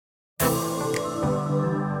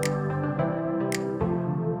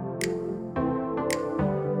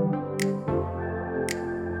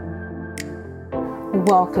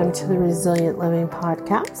Welcome to the Resilient Living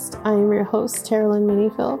Podcast. I am your host, Teralyn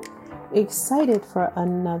Minifield, excited for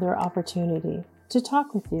another opportunity to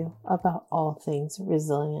talk with you about all things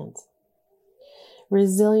resilient.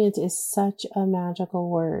 Resilient is such a magical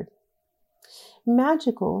word.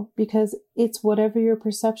 Magical because it's whatever your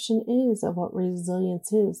perception is of what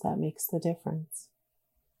resilience is that makes the difference.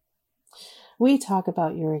 We talk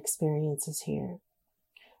about your experiences here,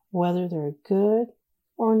 whether they're good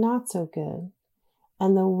or not so good,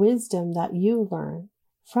 and the wisdom that you learn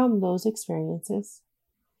from those experiences.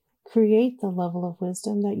 Create the level of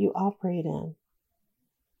wisdom that you operate in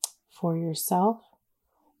for yourself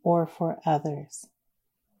or for others.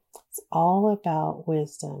 It's all about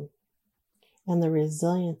wisdom and the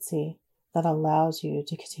resiliency that allows you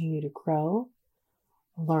to continue to grow,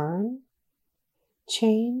 learn,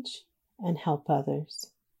 change, and help others.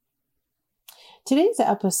 Today's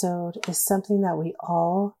episode is something that we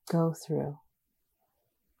all go through.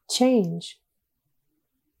 Change.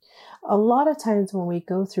 A lot of times when we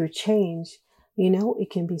go through change,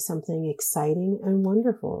 it can be something exciting and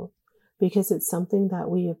wonderful because it's something that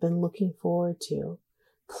we have been looking forward to,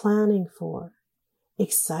 planning for,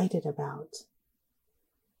 excited about.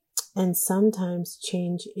 And sometimes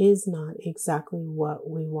change is not exactly what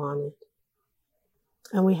we wanted.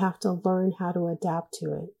 And we have to learn how to adapt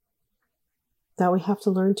to it. That we have to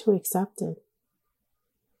learn to accept it.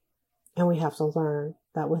 And we have to learn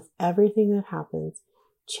that with everything that happens,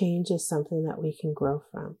 change is something that we can grow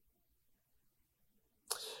from.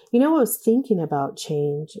 I was thinking about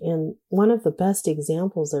change, and one of the best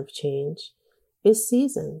examples of change is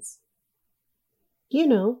seasons.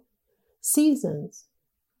 Seasons.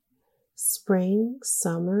 Spring,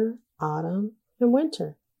 summer, autumn, and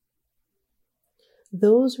winter.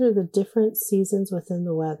 Those are the different seasons within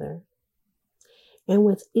the weather. And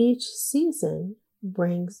with each season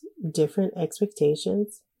brings different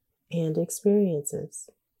expectations and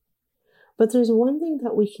experiences. But there's one thing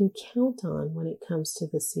that we can count on when it comes to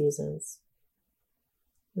the seasons.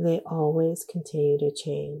 They always continue to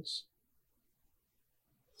change.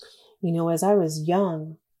 As I was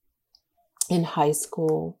young in high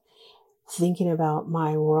school, thinking about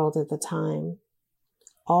my world at the time,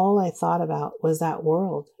 all I thought about was that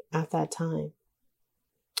world at that time.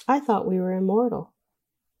 I thought we were immortal.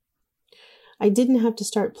 I didn't have to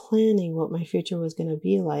start planning what my future was going to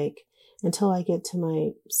be like until I get to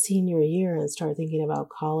my senior year and start thinking about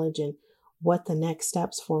college and what the next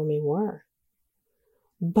steps for me were.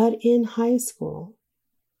 But in high school,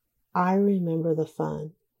 I remember the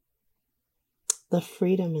fun, the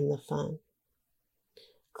freedom in the fun,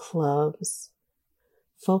 clubs,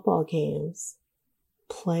 football games,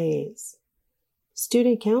 plays,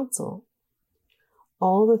 student council,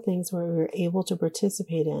 all the things where we were able to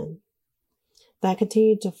participate in that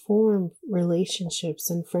continued to form relationships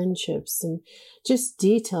and friendships and just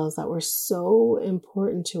details that were so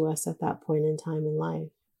important to us at that point in time in life.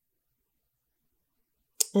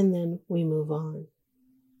 And then we move on.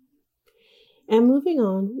 And moving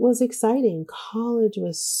on was exciting. College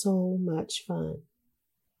was so much fun.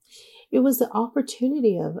 It was the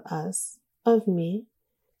opportunity of me,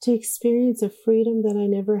 to experience a freedom that I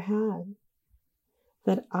never had,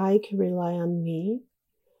 that I could rely on me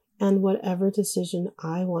and whatever decision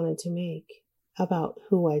I wanted to make about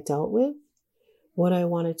who I dealt with, what I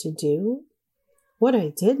wanted to do, what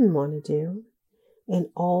I didn't want to do, and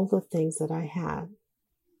all the things that I had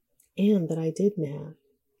and that I didn't have.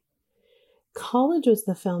 College was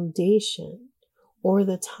the foundation or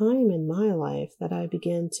the time in my life that I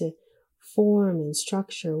began to form and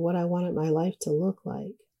structure what I wanted my life to look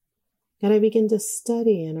like. And I began to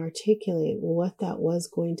study and articulate what that was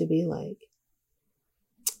going to be like.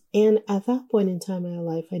 And at that point in time in my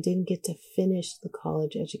life, I didn't get to finish the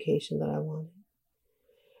college education that I wanted.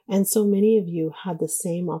 And so many of you had the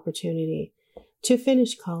same opportunity to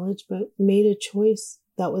finish college, but made a choice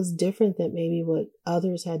that was different than maybe what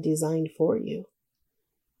others had designed for you.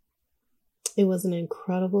 It was an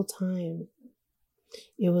incredible time.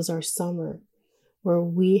 It was our summer where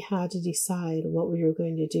we had to decide what we were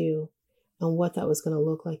going to do and what that was going to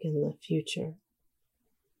look like in the future.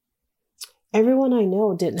 Everyone I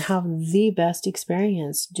know didn't have the best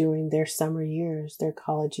experience during their summer years, their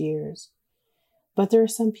college years. But there are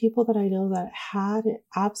some people that I know that had an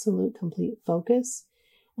absolute complete focus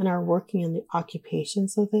and are working in the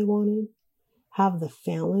occupations that they wanted, have the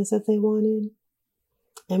families that they wanted,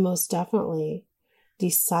 and most definitely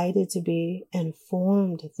decided to be and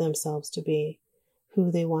formed themselves to be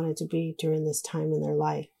who they wanted to be during this time in their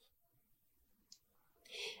life.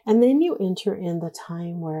 And then you enter in the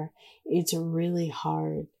time where it's really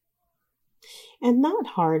hard And not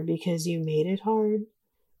hard because you made it hard,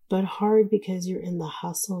 but hard because you're in the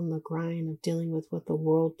hustle and the grind of dealing with what the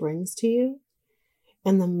world brings to you,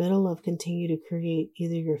 in the middle of continue to create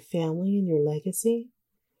either your family and your legacy,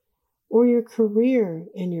 or your career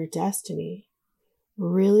and your destiny,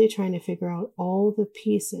 really trying to figure out all the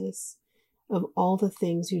pieces of all the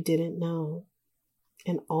things you didn't know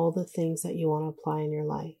and all the things that you want to apply in your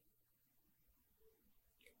life.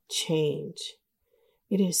 Change.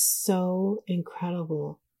 It is so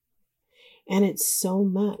incredible. And it's so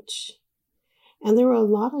much. And there were a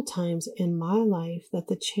lot of times in my life that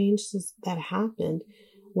the changes that happened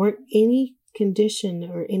weren't any condition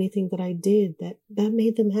or anything that I did that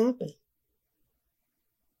made them happen.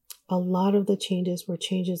 A lot of the changes were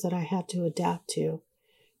changes that I had to adapt to,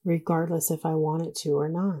 regardless if I wanted to or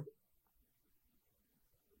not.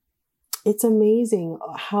 It's amazing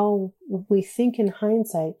how we think in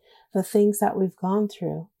hindsight the things that we've gone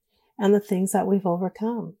through and the things that we've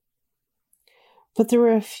overcome. But there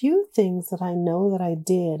were a few things that I know that I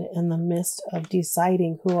did in the midst of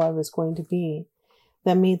deciding who I was going to be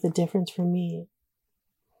that made the difference for me.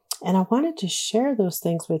 And I wanted to share those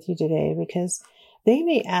things with you today because they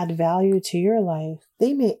may add value to your life.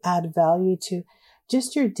 They may add value to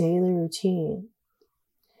just your daily routine.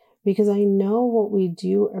 Because I know what we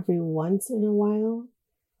do every once in a while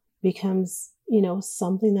becomes,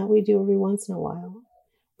 something that we do every once in a while.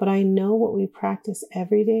 But I know what we practice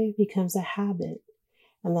every day becomes a habit,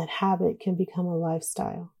 and that habit can become a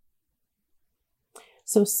lifestyle.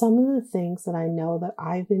 So some of the things that I know that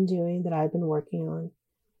I've been doing, that I've been working on,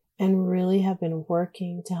 and really have been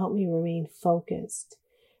working to help me remain focused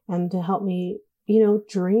and to help me,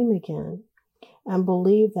 dream again and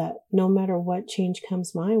believe that no matter what change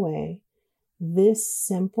comes my way, this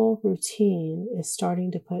simple routine is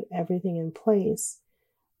starting to put everything in place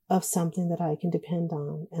of something that I can depend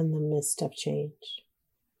on in the midst of change.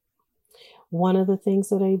 One of the things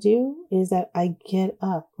that I do is that I get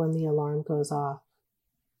up when the alarm goes off.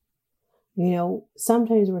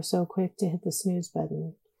 Sometimes we're so quick to hit the snooze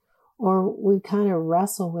button, or we kind of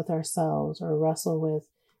wrestle with ourselves or wrestle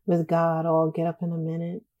with God. Oh, I'll get up in a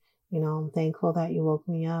minute. I'm thankful that you woke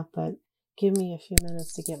me up, but give me a few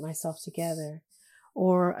minutes to get myself together.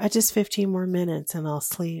 Or just 15 more minutes and I'll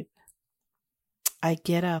sleep. I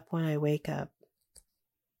get up when I wake up.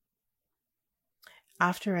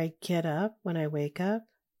 After I get up, when I wake up,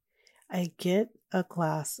 I get a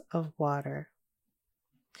glass of water.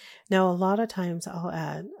 Now, a lot of times I'll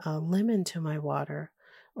add a lemon to my water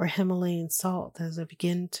or Himalayan salt as I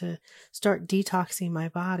begin to start detoxing my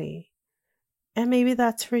body. And maybe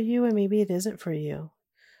that's for you and maybe it isn't for you.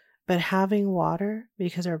 But having water,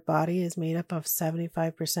 because our body is made up of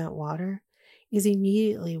 75% water, is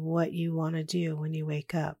immediately what you want to do when you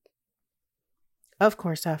wake up. Of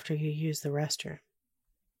course, after you use the restroom.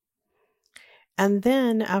 And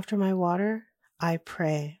then after my water, I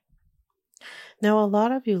pray. Now, a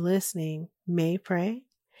lot of you listening may pray,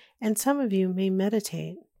 and some of you may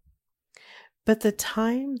meditate. But the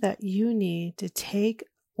time that you need to take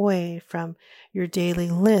away from your daily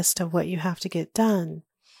list of what you have to get done,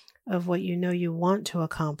 of what you want to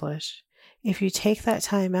accomplish, if you take that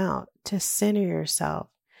time out to center yourself,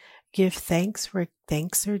 give thanks where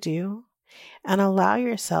thanks are due, and allow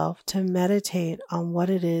yourself to meditate on what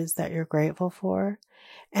it is that you're grateful for,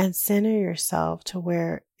 and center yourself to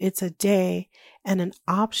where it's a day and an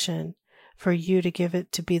option for you to give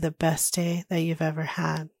it to be the best day that you've ever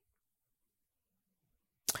had.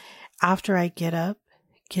 After I get up,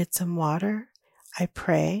 get some water, I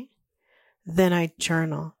pray, then I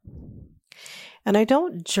journal. And I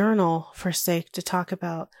don't journal for sake to talk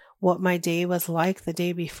about what my day was like the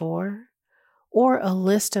day before or a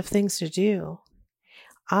list of things to do.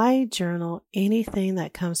 I journal anything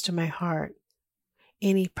that comes to my heart,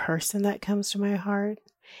 any person that comes to my heart,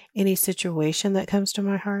 any situation that comes to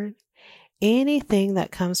my heart, anything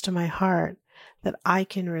that comes to my heart that I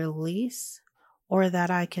can release or that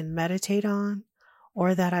I can meditate on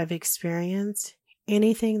or that I've experienced,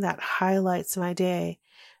 anything that highlights my day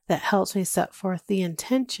that helps me set forth the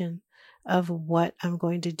intention of what I'm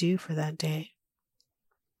going to do for that day.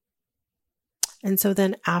 And so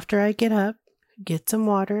then after I get up, get some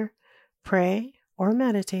water, pray or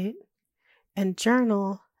meditate, and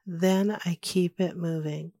journal, then I keep it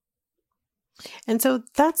moving. And so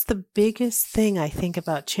that's the biggest thing I think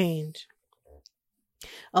about change.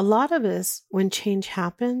 A lot of us, when change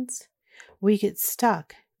happens, we get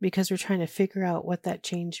stuck because we're trying to figure out what that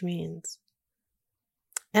change means.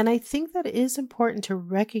 And I think that it is important to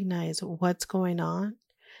recognize what's going on,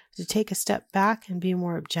 to take a step back and be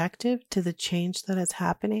more objective to the change that is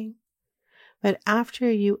happening. But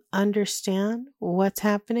after you understand what's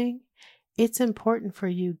happening, it's important for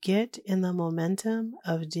you get in the momentum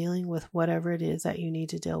of dealing with whatever it is that you need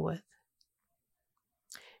to deal with.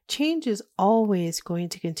 Change is always going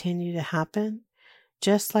to continue to happen,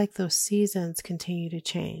 just like those seasons continue to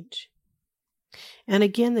change. And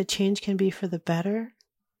again, the change can be for the better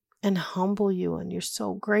and humble you, and you're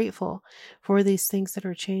so grateful for these things that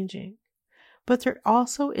are changing. But there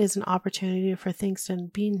also is an opportunity for things to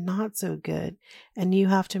be not so good, and you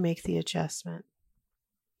have to make the adjustment.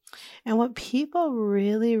 And what people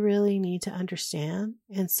really, really need to understand,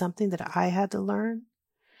 and something that I had to learn,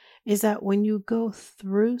 is that when you go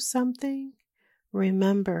through something,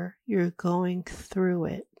 remember you're going through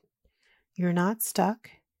it. You're not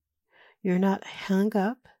stuck. You're not hung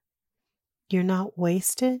up. You're not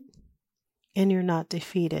wasted. And you're not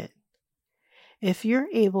defeated. If you're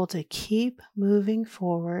able to keep moving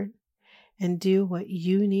forward and do what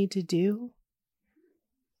you need to do,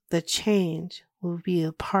 the change will be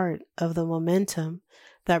a part of the momentum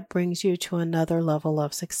that brings you to another level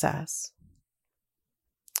of success.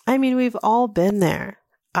 I mean, we've all been there.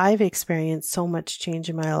 I've experienced so much change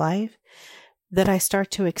in my life that I start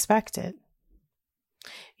to expect it.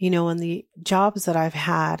 In the jobs that I've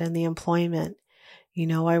had and the employment,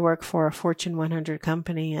 I work for a Fortune 100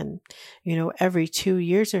 company, and, every 2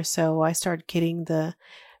 years or so, I start getting the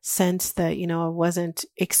sense that, I wasn't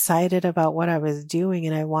excited about what I was doing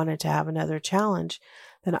and I wanted to have another challenge,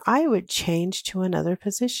 then I would change to another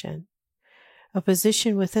position, a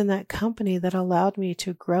position within that company that allowed me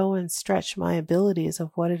to grow and stretch my abilities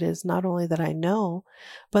of what it is, not only that I know,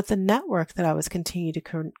 but the network that I was continuing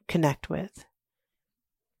to connect with.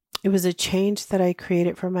 It was a change that I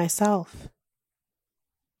created for myself.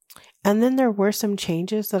 And then there were some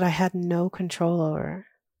changes that I had no control over.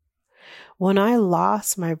 When I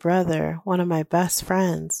lost my brother, one of my best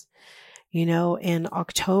friends, in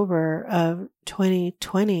October of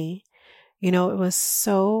 2020, it was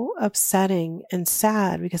so upsetting and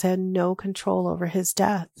sad because I had no control over his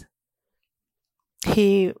death.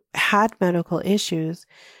 He had medical issues,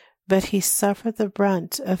 but he suffered the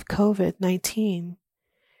brunt of COVID-19.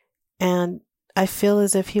 And I feel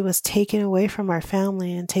as if he was taken away from our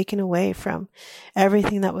family and taken away from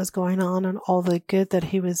everything that was going on and all the good that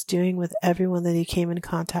he was doing with everyone that he came in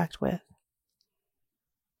contact with.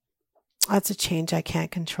 That's a change I can't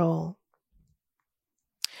control.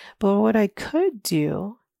 But what I could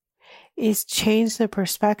do is change the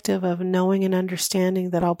perspective of knowing and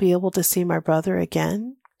understanding that I'll be able to see my brother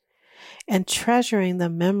again and treasuring the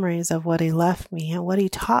memories of what he left me and what he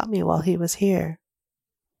taught me while he was here.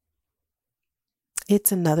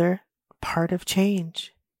 It's another part of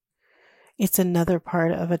change. It's another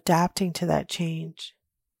part of adapting to that change.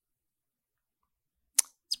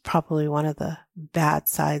 It's probably one of the bad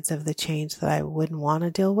sides of the change that I wouldn't want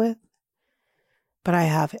to deal with. But I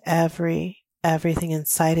have everything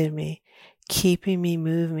inside of me keeping me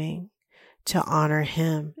moving to honor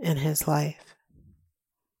him in his life.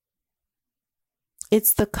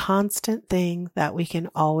 It's the constant thing that we can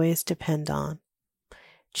always depend on.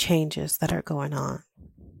 Changes that are going on.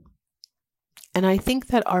 And I think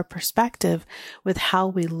that our perspective with how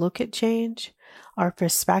we look at change, our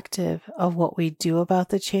perspective of what we do about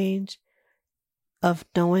the change, of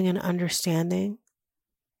knowing and understanding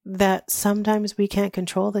that sometimes we can't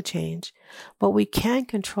control the change, but we can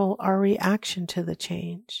control our reaction to the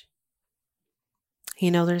change.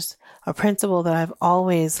 There's a principle that I've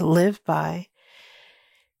always lived by.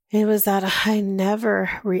 It was that I never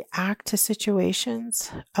react to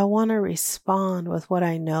situations. I want to respond with what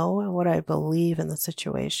I know and what I believe in the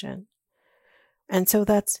situation. And so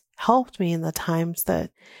that's helped me in the times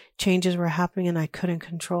that changes were happening and I couldn't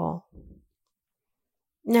control.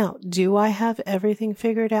 Now, do I have everything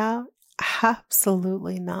figured out?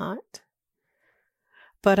 Absolutely not.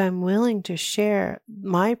 But I'm willing to share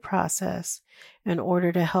my process in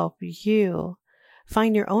order to help you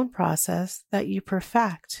find your own process that you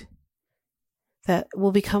perfect, that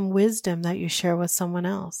will become wisdom that you share with someone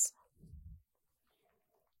else.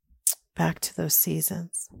 Back to those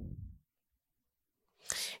seasons.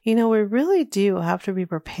 We really do have to be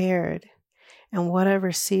prepared in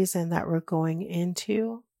whatever season that we're going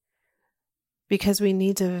into, because we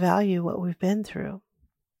need to value what we've been through.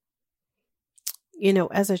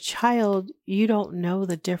 As a child, you don't know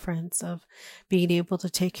the difference of being able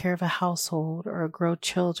to take care of a household or grow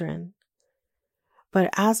children.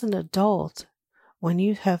 But as an adult, when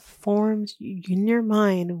you have formed in your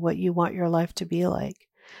mind what you want your life to be like,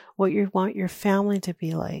 what you want your family to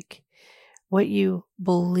be like, what you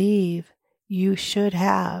believe you should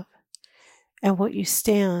have, and what you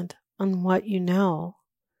stand on what you know,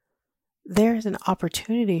 there's an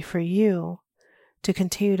opportunity for you to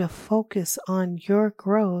continue to focus on your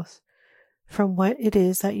growth from what it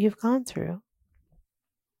is that you've gone through.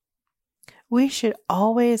 We should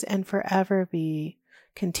always and forever be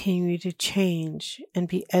continuing to change and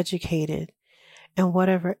be educated in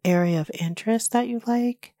whatever area of interest that you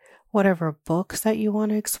like, whatever books that you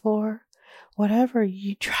want to explore, whatever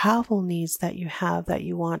travel needs that you have that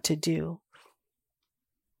you want to do.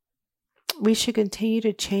 We should continue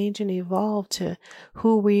to change and evolve to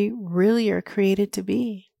who we really are created to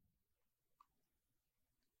be.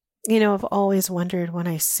 I've always wondered when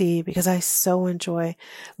I see, because I so enjoy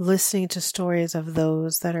listening to stories of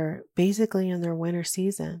those that are basically in their winter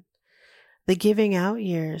season, the giving out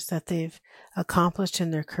years that they've accomplished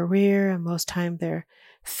in their career, and most time their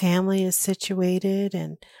family is situated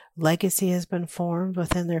and legacy has been formed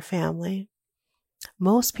within their family.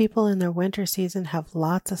 Most people in their winter season have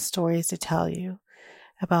lots of stories to tell you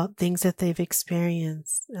about things that they've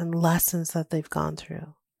experienced and lessons that they've gone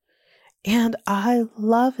through. And I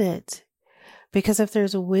love it, because if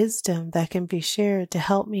there's wisdom that can be shared to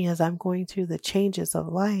help me as I'm going through the changes of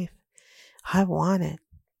life, I want it.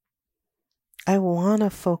 I want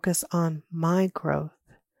to focus on my growth,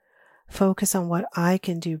 focus on what I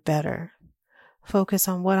can do better, focus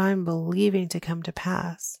on what I'm believing to come to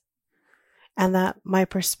pass. And that my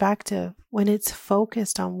perspective, when it's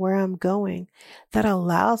focused on where I'm going, that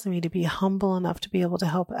allows me to be humble enough to be able to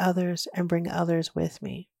help others and bring others with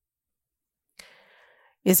me.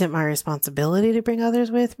 Is it my responsibility to bring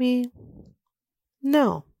others with me?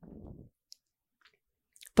 No.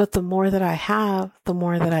 But the more that I have, the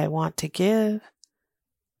more that I want to give.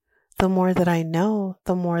 The more that I know,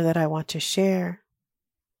 the more that I want to share.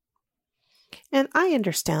 And I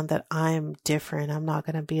understand that I'm different. I'm not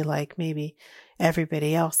going to be like maybe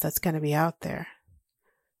everybody else that's going to be out there.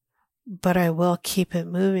 But I will keep it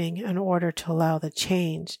moving in order to allow the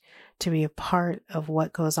change to be a part of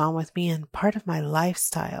what goes on with me and part of my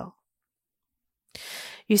lifestyle.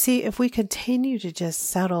 You see, if we continue to just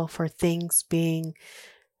settle for things being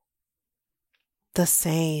the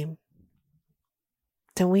same,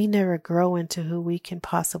 then we never grow into who we can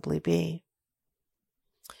possibly be.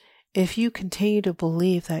 If you continue to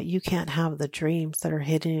believe that you can't have the dreams that are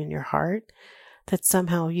hidden in your heart, that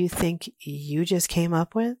somehow you think you just came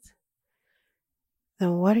up with,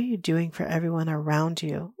 then what are you doing for everyone around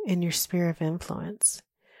you in your sphere of influence?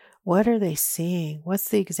 What are they seeing? What's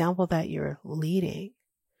the example that you're leading?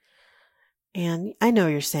 And I know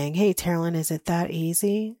you're saying, hey, Teralyn, is it that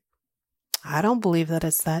easy? I don't believe that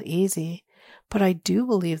it's that easy, but I do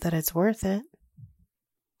believe that it's worth it.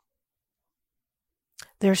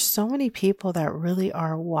 There's so many people that really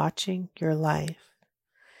are watching your life,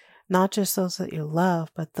 not just those that you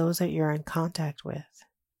love, but those that you're in contact with.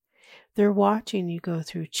 They're watching you go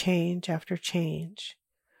through change after change,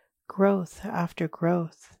 growth after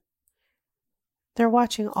growth. They're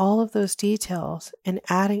watching all of those details and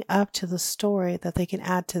adding up to the story that they can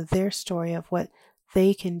add to their story of what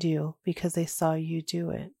they can do because they saw you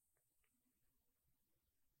do it.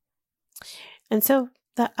 And so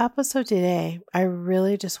the episode today, I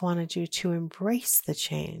really just wanted you to embrace the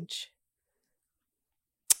change.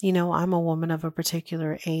 I'm a woman of a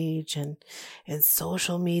particular age, and in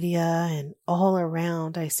social media and all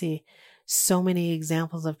around, I see so many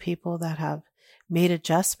examples of people that have made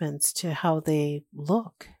adjustments to how they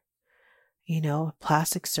look,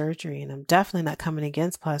 plastic surgery. And I'm definitely not coming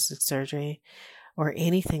against plastic surgery or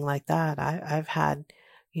anything like that. I've had,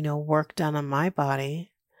 work done on my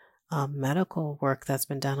body, medical work that's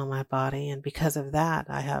been done on my body. And because of that,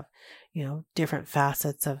 I have, different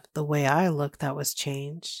facets of the way I look that was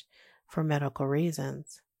changed for medical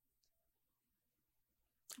reasons.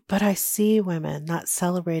 But I see women not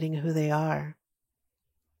celebrating who they are,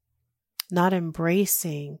 not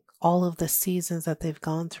embracing all of the seasons that they've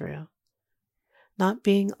gone through, not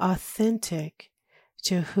being authentic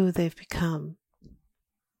to who they've become.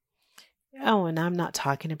 Oh, and I'm not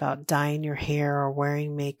talking about dyeing your hair or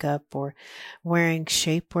wearing makeup or wearing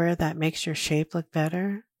shapewear that makes your shape look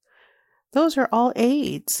better. Those are all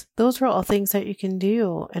aids. Those are all things that you can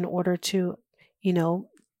do in order to,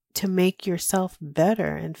 to make yourself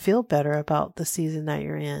better and feel better about the season that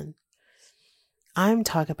you're in. I'm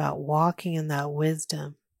talking about walking in that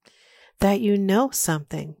wisdom, that you know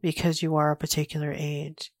something because you are a particular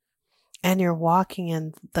age, and you're walking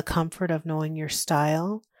in the comfort of knowing your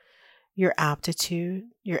style, your aptitude,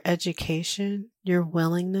 your education, your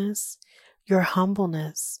willingness, your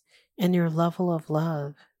humbleness, and your level of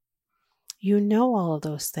love. You know all of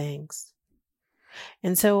those things.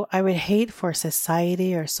 And so I would hate for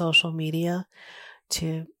society or social media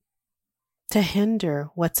to to hinder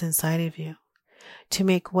what's inside of you, to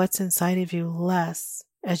make what's inside of you less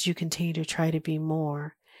as you continue to try to be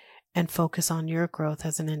more and focus on your growth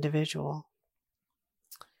as an individual.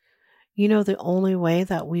 You know, the only way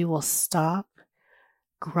that we will stop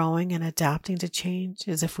growing and adapting to change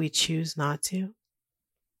is if we choose not to.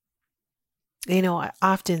 You know, I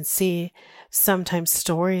often see sometimes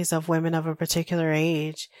stories of women of a particular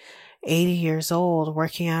age, 80 years old,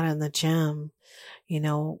 working out in the gym, you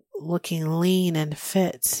know, looking lean and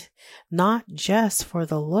fit, not just for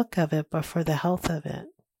the look of it, but for the health of it.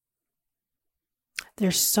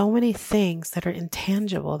 There's so many things that are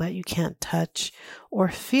intangible that you can't touch or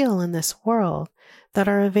feel in this world that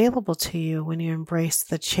are available to you when you embrace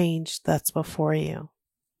the change that's before you.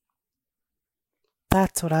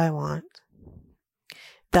 That's what I want.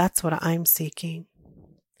 That's what I'm seeking.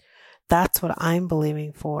 That's what I'm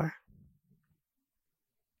believing for.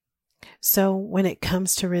 So when it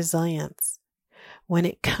comes to resilience, when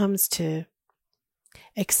it comes to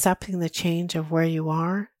accepting the change of where you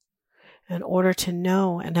are, in order to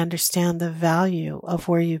know and understand the value of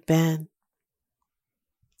where you've been,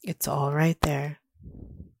 it's all right there.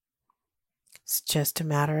 It's just a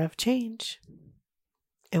matter of change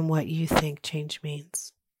and what you think change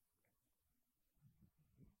means.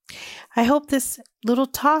 I hope this little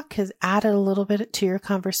talk has added a little bit to your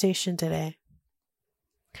conversation today.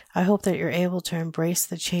 I hope that you're able to embrace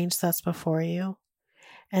the change that's before you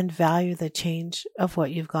and value the change of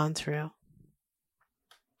what you've gone through.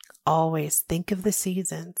 Always think of the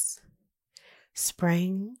seasons: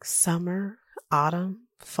 spring, summer, autumn,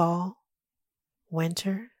 fall,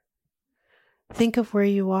 winter. Think of where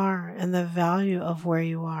you are and the value of where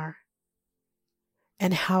you are,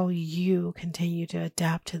 and how you continue to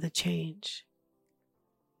adapt to the change.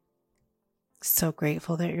 So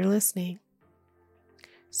grateful that you're listening.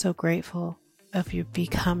 So grateful of you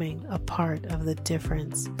becoming a part of the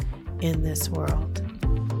difference in this world.